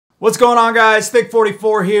What's going on, guys?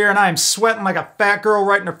 Thick44 here, and I am sweating like a fat girl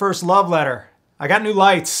writing her first love letter. I got new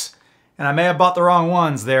lights, and I may have bought the wrong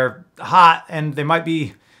ones. They're hot, and they might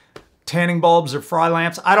be tanning bulbs or fry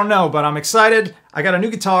lamps. I don't know, but I'm excited. I got a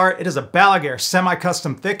new guitar. It is a Balaguer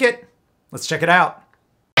Semi-Custom Thicket. Let's check it out.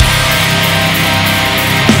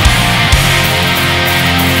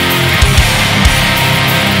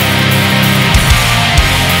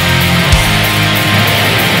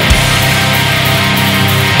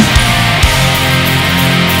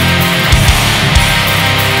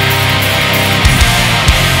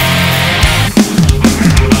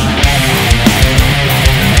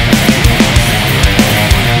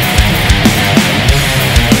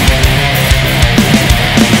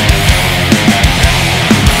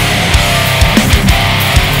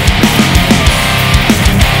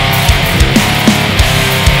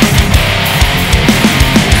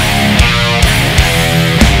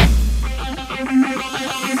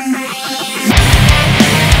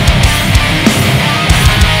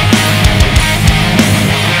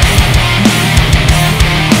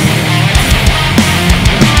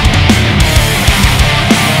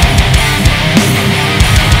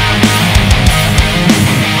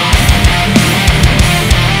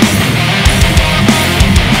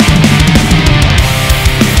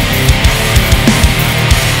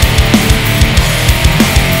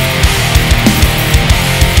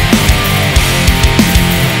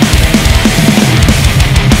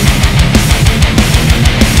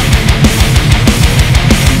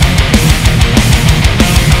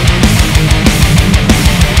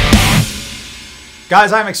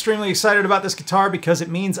 Guys, I'm extremely excited about this guitar because it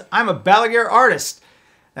means I'm a Balaguer artist.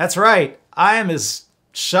 That's right, I am as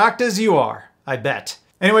shocked as you are, I bet.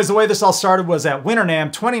 Anyways, the way this all started was at Winter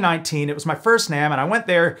NAMM 2019. It was my first NAMM, and I went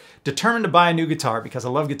there determined to buy a new guitar because I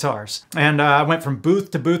love guitars. And I went from booth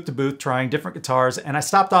to booth to booth trying different guitars, and I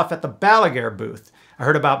stopped off at the Balaguer booth. I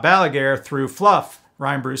heard about Balaguer through Fluff.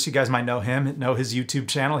 Ryan Bruce, you guys might know him, know his YouTube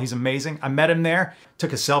channel. He's amazing. I met him there,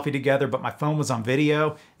 took a selfie together, but my phone was on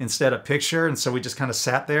video instead of picture, and so we just kind of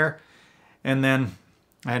sat there. And then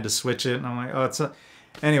I had to switch it, and I'm like, oh, it's a...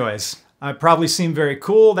 Anyways, I probably seemed very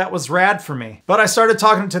cool. That was rad for me. But I started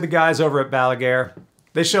talking to the guys over at Balaguer.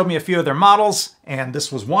 They showed me a few of their models, and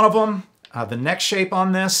this was one of them. The neck shape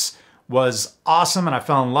on this was awesome, and I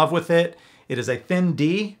fell in love with it. It is a thin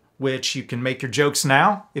D, which you can make your jokes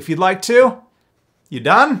now if you'd like to. You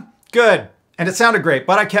done? Good. And it sounded great,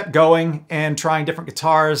 but I kept going and trying different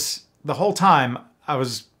guitars. The whole time, I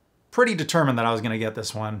was pretty determined that I was going to get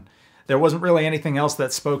this one. There wasn't really anything else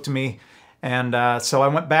that spoke to me. And so I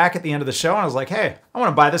went back at the end of the show and I was like, hey, I want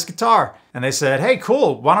to buy this guitar. And they said, hey,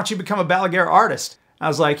 cool, why don't you become a Balaguer artist? I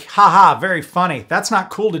was like, haha, very funny. That's not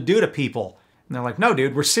cool to do to people. And they're like, no,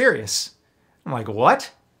 dude, we're serious. I'm like,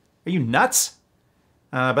 what? Are you nuts?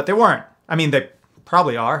 But they weren't. I mean, they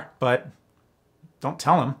probably are, but... don't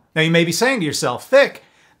tell them. Now you may be saying to yourself, Thick,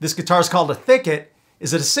 this guitar is called a Thicket.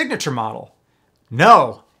 Is it a signature model?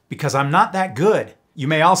 No, because I'm not that good. You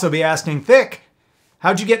may also be asking, Thick,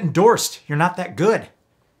 how'd you get endorsed? You're not that good.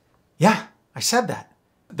 Yeah, I said that.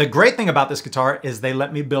 The great thing about this guitar is they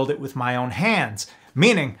let me build it with my own hands,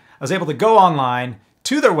 meaning I was able to go online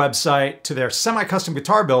to their website, to their semi-custom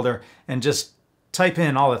guitar builder, and just type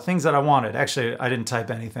in all the things that I wanted. Actually, I didn't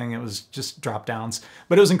type anything. It was just drop downs.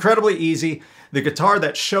 But it was incredibly easy. The guitar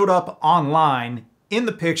that showed up online in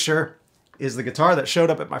the picture is the guitar that showed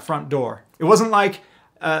up at my front door. It wasn't like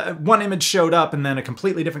one image showed up and then a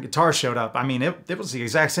completely different guitar showed up. I mean, it was the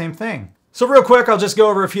exact same thing. So real quick, I'll just go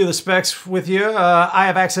over a few of the specs with you. I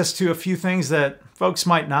have access to a few things that folks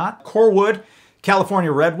might not. Core wood,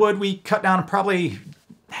 California redwood. We cut down probably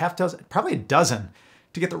probably a dozen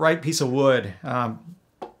to get the right piece of wood.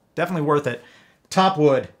 Definitely worth it. Top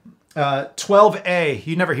wood, 12A,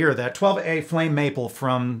 you never hear of that. 12A flame maple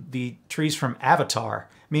from the trees from Avatar.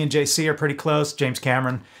 Me and JC are pretty close. James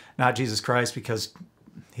Cameron, not Jesus Christ, because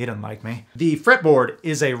he didn't like me. The fretboard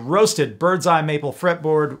is a roasted Birdseye maple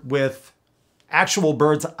fretboard with actual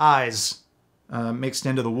bird's eyes mixed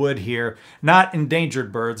into the wood here. Not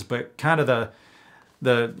endangered birds, but kind of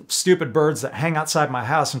the stupid birds that hang outside my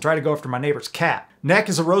house and try to go after my neighbor's cat. Neck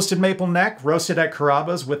is a roasted maple neck, roasted at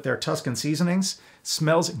Carrabba's with their Tuscan seasonings.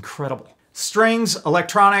 Smells incredible. Strings,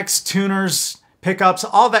 electronics, tuners, pickups,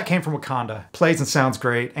 all that came from Wakanda. Plays and sounds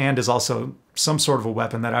great, and is also some sort of a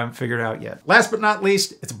weapon that I haven't figured out yet. Last but not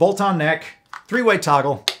least, it's a bolt-on neck, 3-way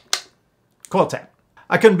toggle, coil tap.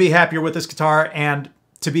 I couldn't be happier with this guitar, and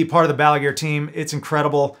to be part of the Balaguer team, it's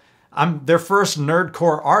incredible. I'm their first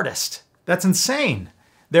nerdcore artist. That's insane.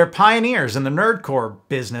 They're pioneers in the nerdcore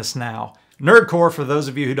business now. Nerdcore, for those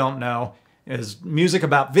of you who don't know, is music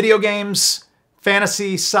about video games,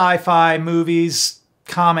 fantasy, sci-fi, movies,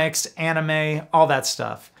 comics, anime, all that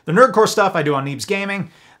stuff. The nerdcore stuff I do on Neebs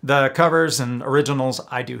Gaming. The covers and originals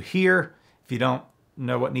I do here. If you don't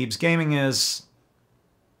know what Neebs Gaming is,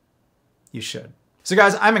 you should. So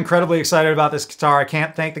guys, I'm incredibly excited about this guitar. I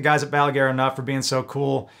can't thank the guys at Balaguer enough for being so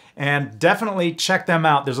cool. And definitely check them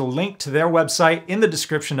out. There's a link to their website in the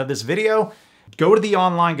description of this video. Go to the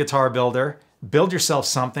online guitar builder, build yourself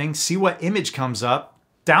something, see what image comes up,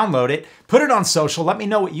 download it, put it on social, let me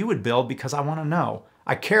know what you would build because I want to know.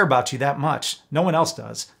 I care about you that much. No one else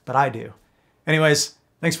does, but I do. Anyways,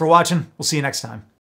 thanks for watching. We'll see you next time.